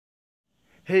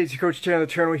Hey, it's your coach Chandler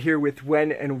Turno here with when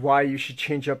and why you should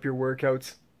change up your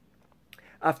workouts.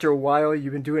 After a while,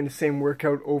 you've been doing the same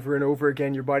workout over and over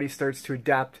again, your body starts to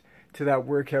adapt to that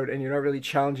workout and you're not really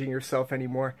challenging yourself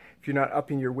anymore. If you're not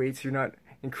upping your weights, you're not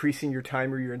increasing your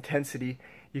time or your intensity,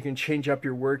 you can change up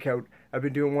your workout. I've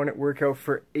been doing one workout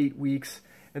for 8 weeks,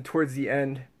 and towards the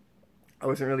end, I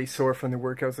wasn't really sore from the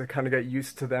workouts. I kind of got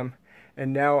used to them.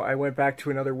 And now I went back to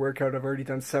another workout I've already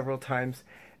done several times.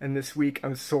 And this week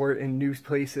I'm sore in new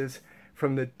places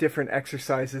from the different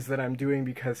exercises that I'm doing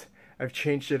because I've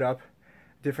changed it up.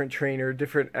 Different trainer,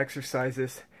 different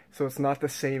exercises. So it's not the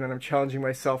same, and I'm challenging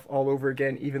myself all over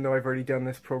again even though I've already done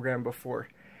this program before.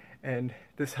 And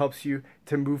this helps you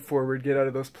to move forward, get out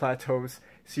of those plateaus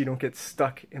so you don't get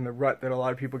stuck in the rut that a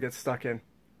lot of people get stuck in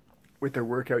with their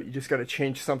workout. You just got to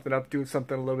change something up, do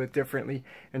something a little bit differently,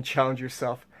 and challenge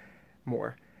yourself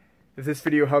more. If this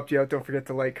video helped you out, don't forget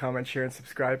to like, comment, share, and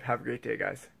subscribe. Have a great day,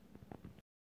 guys.